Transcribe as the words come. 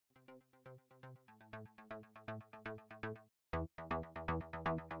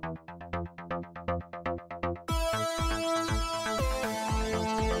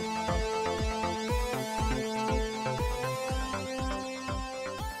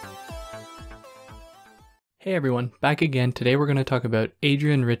Hey everyone, back again. Today we're going to talk about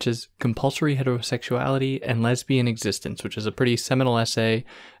Adrienne Rich's Compulsory Heterosexuality and Lesbian Existence, which is a pretty seminal essay.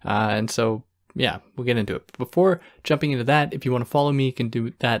 We'll get into it. Before jumping into that, if you want to follow me, you can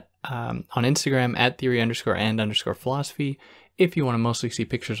do that on Instagram at theory_and_philosophy. If you want to mostly see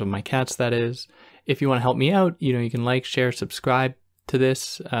pictures of my cats, that is. If you want to help me out, you can like, share, subscribe to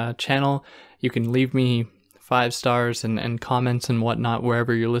this channel. You can leave me 5 stars and comments and whatnot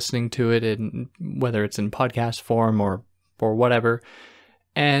wherever you're listening to it, and whether it's in podcast form or whatever.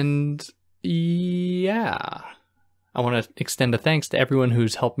 And yeah, I want to extend a thanks to everyone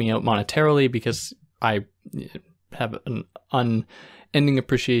who's helped me out monetarily, because I have an unending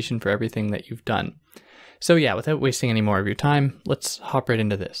appreciation for everything that you've done. So yeah, without wasting any more of your time, let's hop right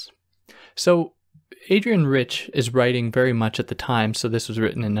into this. So Adrienne Rich is writing very much at the time, so this was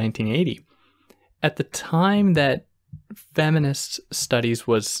written in 1980. At the time that feminist studies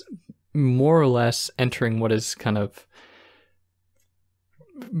was more or less entering what is kind of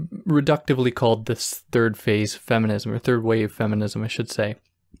reductively called this third phase of feminism, or third wave feminism, I should say.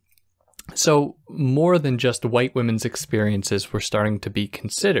 So more than just white women's experiences were starting to be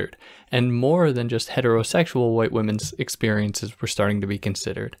considered, and more than just heterosexual white women's experiences were starting to be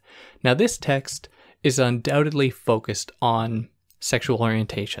considered. Now, this text is undoubtedly focused on sexual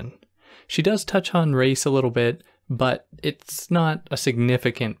orientation. She does touch on race a little bit, but it's not a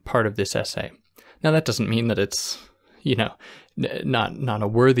significant part of this essay. Now, that doesn't mean that it's, not a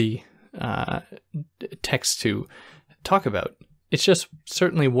worthy text to talk about. It's just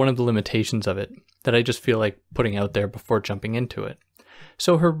certainly one of the limitations of it that I just feel like putting out there before jumping into it.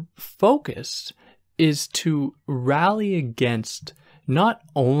 So her focus is to rally against not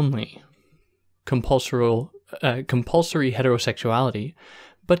only compulsory heterosexuality,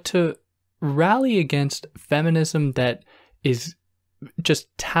 but to rally against feminism that is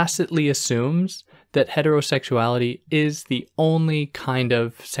just tacitly assumes that heterosexuality is the only kind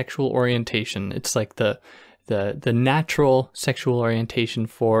of sexual orientation. It's like the natural sexual orientation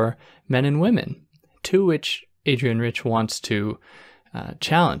for men and women, to which Adrienne Rich wants to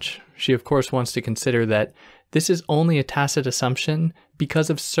challenge. She, of course, wants to consider that this is only a tacit assumption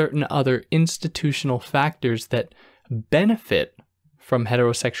because of certain other institutional factors that benefit from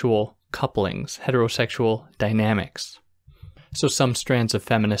heterosexual couplings, heterosexual dynamics. So some strands of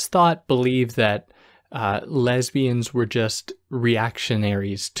feminist thought believe that lesbians were just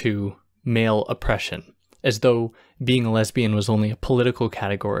reactionaries to male oppression, as though being a lesbian was only a political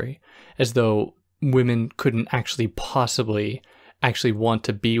category, as though women couldn't actually possibly want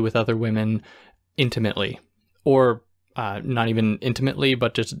to be with other women intimately, or not even intimately,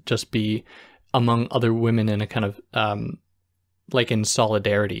 but just be among other women in a kind of like in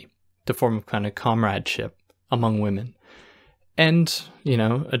solidarity, to form a kind of comradeship among women. And,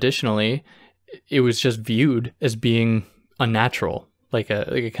 additionally, it was just viewed as being unnatural, like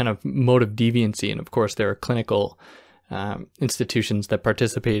a kind of mode of deviancy. And of course, there are clinical institutions that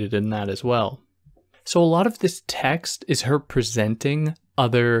participated in that as well. So a lot of this text is her presenting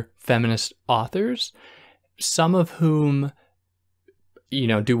other feminist authors, some of whom,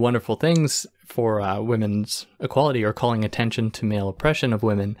 do wonderful things for women's equality or calling attention to male oppression of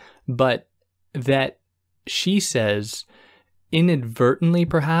women, but that she says inadvertently,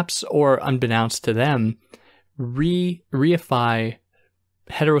 perhaps, or unbeknownst to them, reify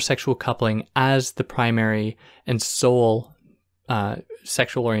heterosexual coupling as the primary and sole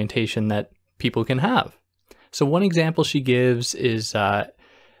sexual orientation that people can have. So one example she gives is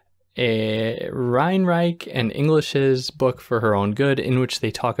Reinreich and English's book For Her Own Good, in which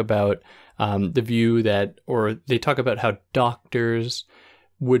they talk about the view that, or they talk about how doctors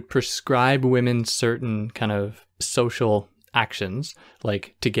would prescribe women certain kind of social actions,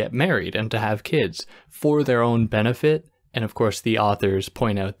 like to get married and to have kids, for their own benefit. And of course, the authors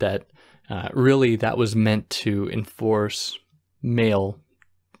point out that really that was meant to enforce male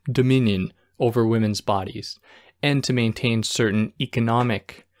dominion over women's bodies and to maintain certain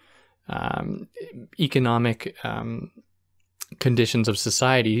economic conditions of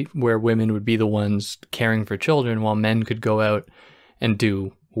society where women would be the ones caring for children while men could go out and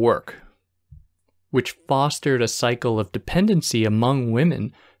do work, which fostered a cycle of dependency among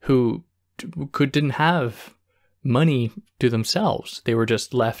women who didn't have money to themselves. They were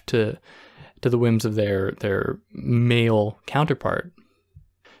just left to the whims of their male counterpart.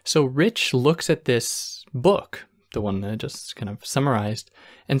 So Rich looks at this book, the one that I just kind of summarized,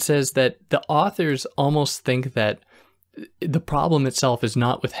 and says that the authors almost think that the problem itself is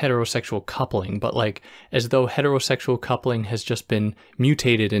not with heterosexual coupling, but like as though heterosexual coupling has just been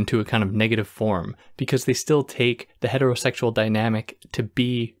mutated into a kind of negative form, because they still take the heterosexual dynamic to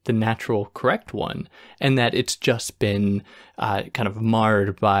be the natural correct one, and that it's just been kind of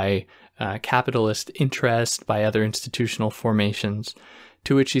marred by capitalist interest, by other institutional formations.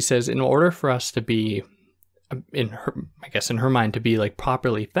 To which he says, in order for us to be, in her mind, to be like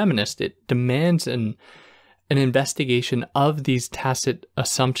properly feminist, it demands an investigation of these tacit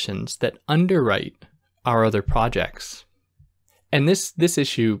assumptions that underwrite our other projects. And this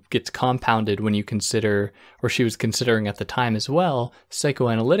issue gets compounded when you consider, or she was considering at the time as well,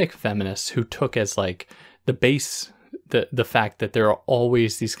 psychoanalytic feminists who took as like the base the fact that there are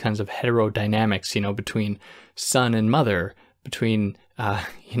always these kinds of heterodynamics, between son and mother, between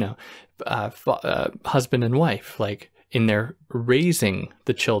husband and wife, like in their raising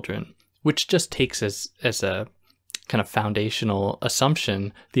the children, which just takes as a kind of foundational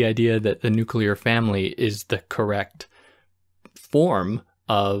assumption the idea that the nuclear family is the correct form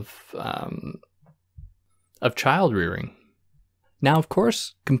of child rearing. Now, of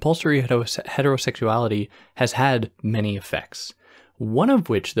course, compulsory heterosexuality has had many effects. One of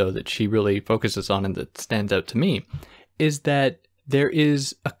which, though, that she really focuses on and that stands out to me is that there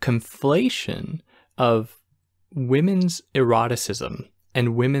is a conflation of women's eroticism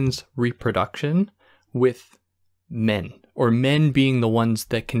and women's reproduction with men, or men being the ones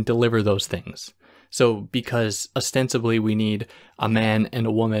that can deliver those things. So because ostensibly we need a man and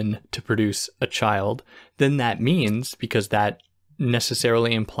a woman to produce a child, then that means, because that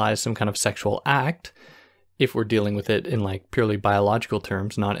necessarily implies some kind of sexual act, if we're dealing with it in like purely biological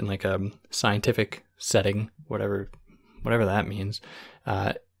terms, not in like a scientific setting, whatever that means,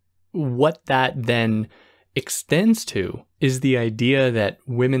 what that then extends to is the idea that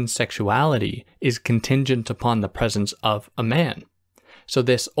women's sexuality is contingent upon the presence of a man. So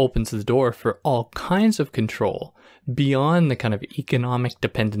this opens the door for all kinds of control beyond the kind of economic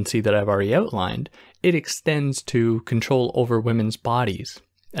dependency that I've already outlined. It extends to control over women's bodies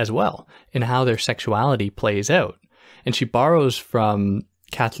as well, and how their sexuality plays out. And she borrows from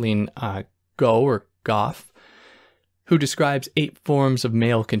Kathleen Goff, who describes 8 forms of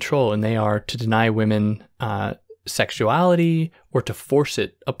male control, and they are to deny women sexuality or to force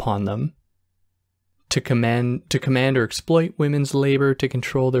it upon them, to command or exploit women's labor to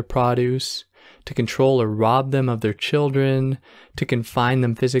control their produce, to control or rob them of their children, to confine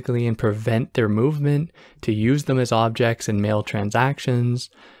them physically and prevent their movement, to use them as objects in male transactions,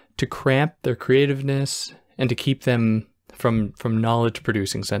 to cramp their creativeness, and to keep them from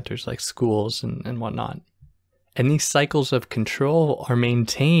knowledge-producing centers like schools and whatnot. And these cycles of control are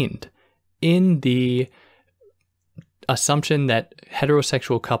maintained in the assumption that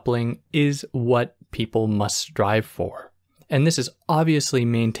heterosexual coupling is what people must strive for. And this is obviously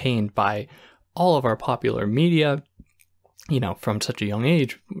maintained by all of our popular media. From such a young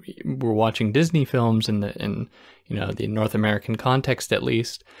age, we're watching Disney films in the North American context, at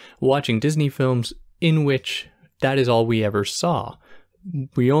least, watching Disney films in which that is all we ever saw.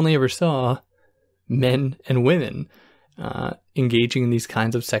 We only ever saw men and women engaging in these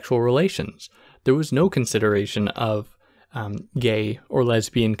kinds of sexual relations. There was no consideration of gay or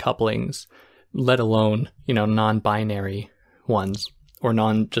lesbian couplings, let alone, non-binary ones, or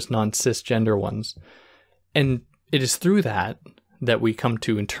non-cisgender ones. And it is through that we come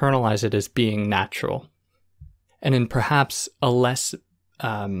to internalize it as being natural. And in perhaps a less,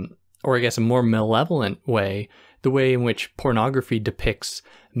 or I guess a more malevolent way, the way in which pornography depicts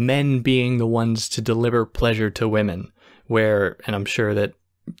men being the ones to deliver pleasure to women, where, and I'm sure that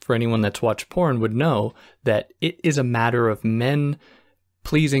for anyone that's watched porn would know, that it is a matter of men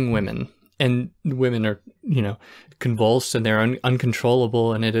pleasing women, and women are, convulsed and they're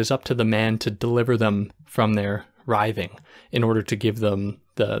uncontrollable, and it is up to the man to deliver them from their writhing in order to give them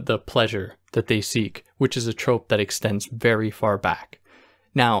the pleasure that they seek, which is a trope that extends very far back.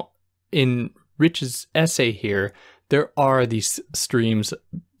 Now, in Rich's essay here, there are these streams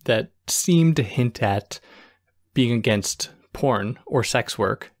that seem to hint at being against porn or sex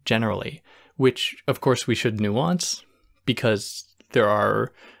work generally, which of course we should nuance, because there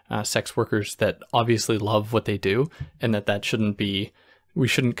are sex workers that obviously love what they do, and that shouldn't be, we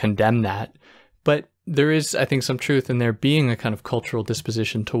shouldn't condemn that. But there is, I think, some truth in there being a kind of cultural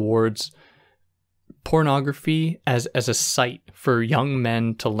disposition towards pornography as a site for young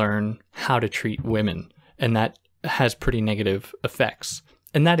men to learn how to treat women, and that has pretty negative effects.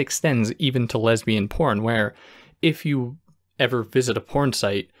 And that extends even to lesbian porn, where if you ever visit a porn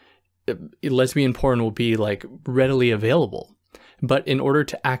site, lesbian porn will be like readily available. But in order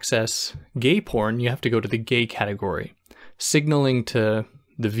to access gay porn, you have to go to the gay category. signaling to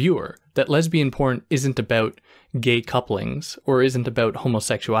the viewer that lesbian porn isn't about gay couplings or isn't about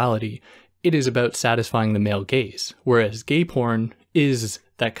homosexuality. It is about satisfying the male gaze, whereas gay porn is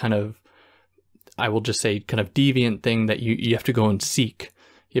that kind of, I will just say, kind of deviant thing that you have to go and seek.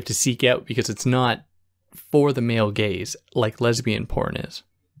 You have to seek out because it's not for the male gaze like lesbian porn is.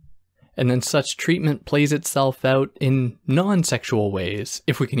 And then such treatment plays itself out in non-sexual ways,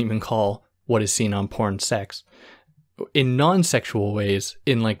 if we can even call what is seen on porn sex. In non-sexual ways,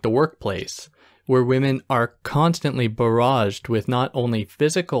 in like the workplace, where women are constantly barraged with not only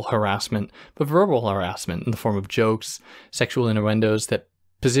physical harassment, but verbal harassment in the form of jokes, sexual innuendos that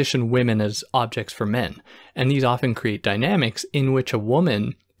position women as objects for men. And these often create dynamics in which a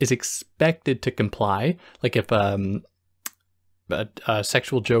woman is expected to comply. Like if a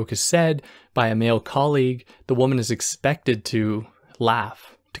sexual joke is said by a male colleague, the woman is expected to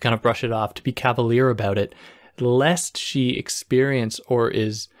laugh, to kind of brush it off, to be cavalier about it, lest she experience or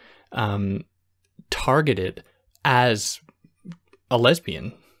is targeted as a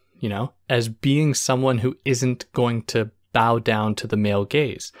lesbian, as being someone who isn't going to bow down to the male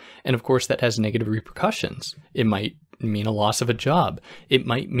gaze. And of course, that has negative repercussions. It might mean a loss of a job. It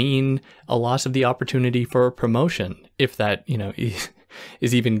might mean a loss of the opportunity for a promotion, if that,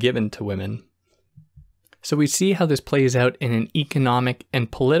 is even given to women. So we see how this plays out in an economic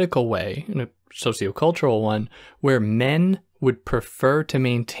and political way, in a sociocultural one, where men would prefer to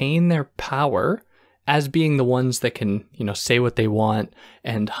maintain their power as being the ones that can, say what they want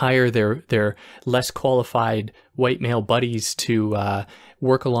and hire their less qualified white male buddies to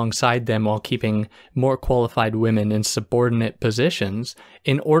work alongside them while keeping more qualified women in subordinate positions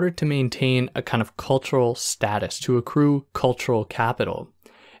in order to maintain a kind of cultural status, to accrue cultural capital.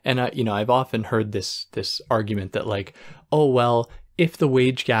 And, I've often heard this argument that like, oh, well, if the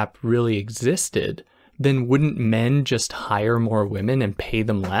wage gap really existed, then wouldn't men just hire more women and pay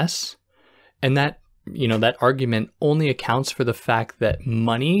them less? And that argument only accounts for the fact that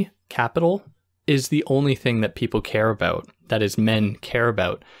money, capital, is the only thing that people care about, that is, men care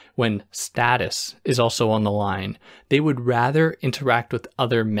about, when status is also on the line. They would rather interact with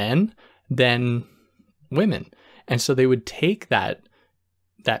other men than women. And so they would take that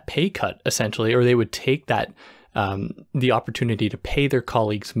pay cut, essentially, or they would take that the opportunity to pay their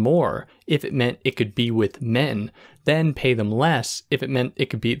colleagues more if it meant it could be with men, then pay them less if it meant they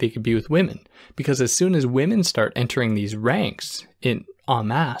could be with women. Because as soon as women start entering these ranks en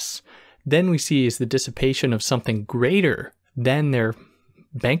masse, then we see is the dissipation of something greater than their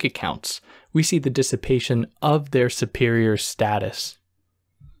bank accounts. We see the dissipation of their superior status.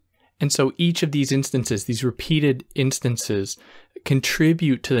 And so each of these instances, these repeated instances,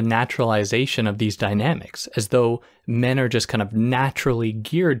 contribute to the naturalization of these dynamics, as though men are just kind of naturally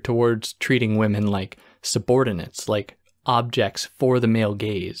geared towards treating women like subordinates, like objects for the male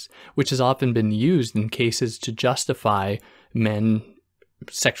gaze, which has often been used in cases to justify men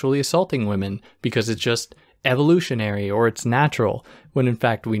sexually assaulting women because it's just evolutionary or it's natural, when in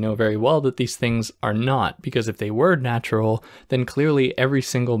fact we know very well that these things are not, because if they were natural, then clearly every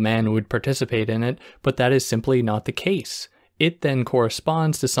single man would participate in it, but that is simply not the case. It then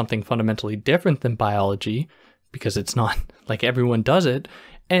corresponds to something fundamentally different than biology, because it's not like everyone does it,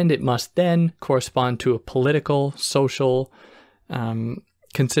 and it must then correspond to a political, social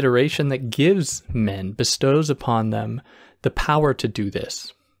consideration that gives men, bestows upon them the power to do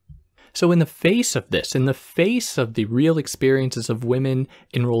this. So in the face of this, in the face of the real experiences of women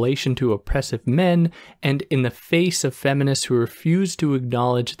in relation to oppressive men, and in the face of feminists who refuse to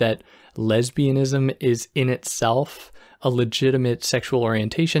acknowledge that lesbianism is in itself a legitimate sexual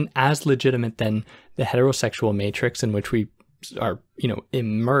orientation, as legitimate than the heterosexual matrix in which we are,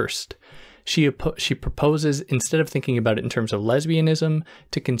 immersed, she proposes, instead of thinking about it in terms of lesbianism,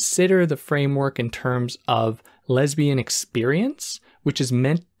 to consider the framework in terms of lesbian experience,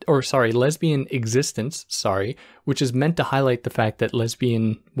 lesbian existence, which is meant to highlight the fact that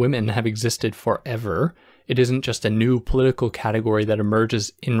lesbian women have existed forever. It isn't just a new political category that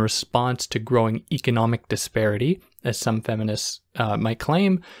emerges in response to growing economic disparity, as some feminists might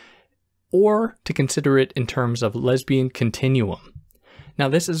claim, or to consider it in terms of lesbian continuum. Now,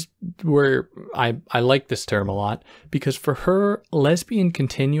 this is where I like this term a lot, because for her, lesbian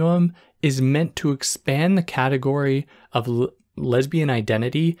continuum is meant to expand the category of lesbian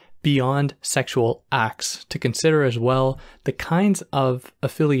identity beyond sexual acts, to consider as well the kinds of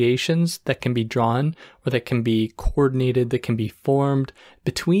affiliations that can be drawn or that can be coordinated, that can be formed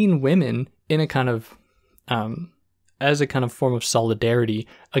between women in a kind of, as a kind of form of solidarity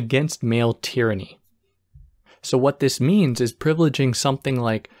against male tyranny. So what this means is privileging something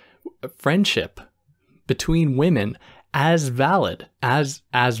like friendship between women as valid as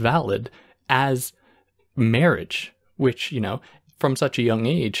marriage, which, from such a young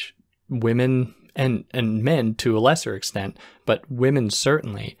age, women and men to a lesser extent, but women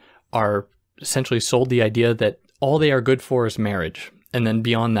certainly are essentially sold the idea that all they are good for is marriage. And then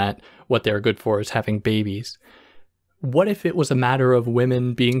beyond that, what they're good for is having babies. What if it was a matter of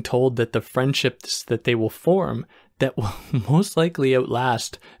women being told that the friendships that they will form that will most likely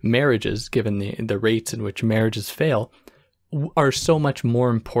outlast marriages, given the rates in which marriages fail, are so much more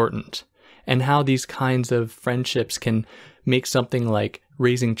important? And how these kinds of friendships can make something like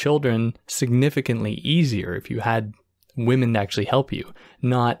raising children significantly easier if you had women to actually help you,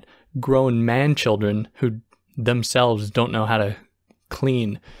 not grown man children who themselves don't know how to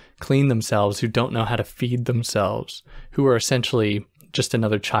clean themselves, who don't know how to feed themselves, who are essentially just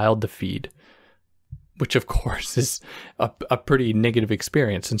another child to feed, which of course is a pretty negative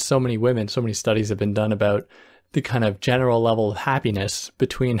experience. And so many studies have been done about the kind of general level of happiness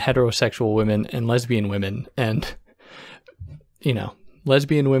between heterosexual women and lesbian women. And,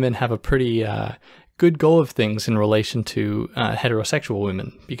 lesbian women have a pretty good go of things in relation to heterosexual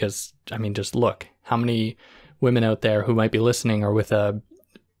women, because, just look, how many women out there who might be listening are with a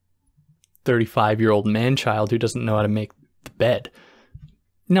 35-year-old man child who doesn't know how to make the bed.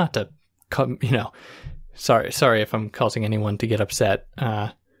 Not to come, sorry if I'm causing anyone to get upset.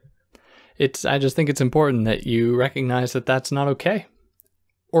 I just think it's important that you recognize that that's not okay.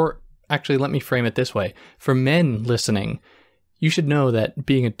 Or actually, let me frame it this way. For men listening, you should know that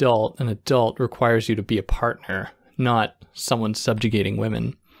being an adult requires you to be a partner, not someone subjugating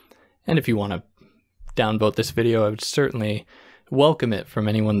women. And if you want to downvote this video, I would certainly welcome it from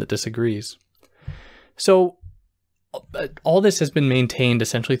anyone that disagrees. So all this has been maintained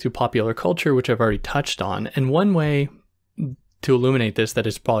essentially through popular culture, which I've already touched on. And one way to illuminate this that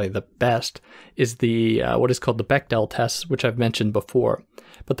is probably the best is the what is called the Bechdel test, which I've mentioned before.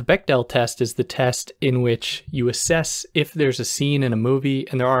 But the Bechdel test is the test in which you assess if there's a scene in a movie,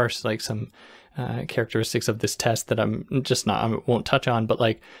 and there are like some characteristics of this test that I won't touch on,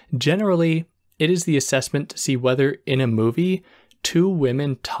 but generally it is the assessment to see whether in a movie two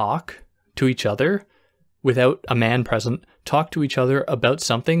women talk to each other without a man present, talk to each other about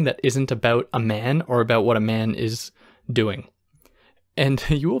something that isn't about a man or about what a man is doing. And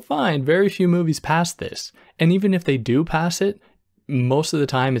you will find very few movies pass this. And even if they do pass it, most of the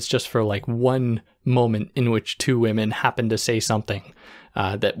time it's just for one moment in which two women happen to say something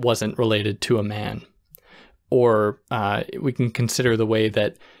that wasn't related to a man. Or we can consider the way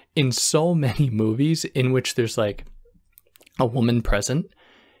that in so many movies in which there's a woman present,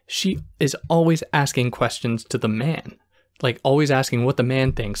 she is always asking questions to the man, always asking what the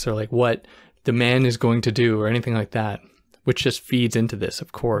man thinks or what the man is going to do or anything like that, which just feeds into this,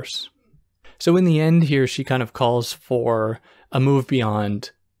 of course. So in the end here, she kind of calls for a move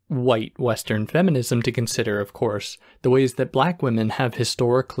beyond white Western feminism to consider, of course, the ways that Black women have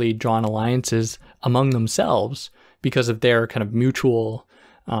historically drawn alliances among themselves because of their kind of mutual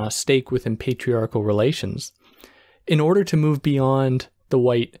stake within patriarchal relations, in order to move beyond the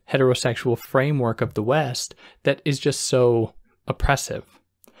white heterosexual framework of the West that is just so oppressive.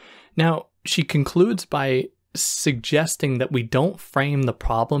 Now, she concludes by suggesting that we don't frame the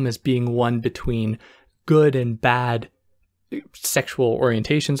problem as being one between good and bad sexual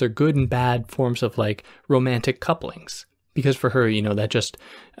orientations or good and bad forms of romantic couplings. Because for her, that just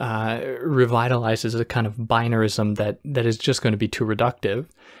revitalizes a kind of binarism that is just going to be too reductive.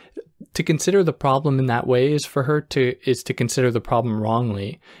 To consider the problem in that way is to consider the problem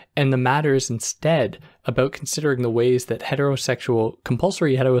wrongly. And the matter is instead about considering the ways that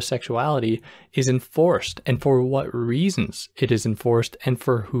compulsory heterosexuality is enforced and for what reasons it is enforced and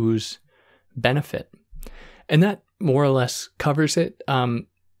for whose benefit. And that more or less covers it.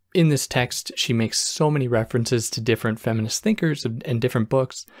 In this text, she makes so many references to different feminist thinkers and different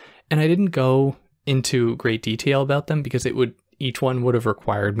books, and I didn't go into great detail about them because each one would have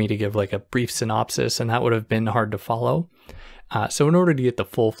required me to give a brief synopsis, and that would have been hard to follow. So in order to get the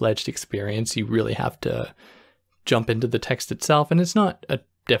full-fledged experience, you really have to jump into the text itself, and it's not a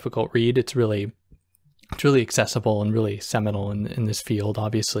difficult read. It's really accessible and really seminal in this field,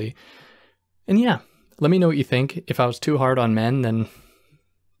 obviously. And yeah, let me know what you think. If I was too hard on men, then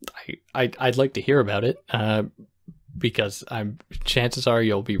I'd like to hear about it, because chances are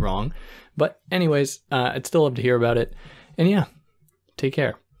you'll be wrong. But anyways, I'd still love to hear about it. And yeah, take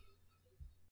care.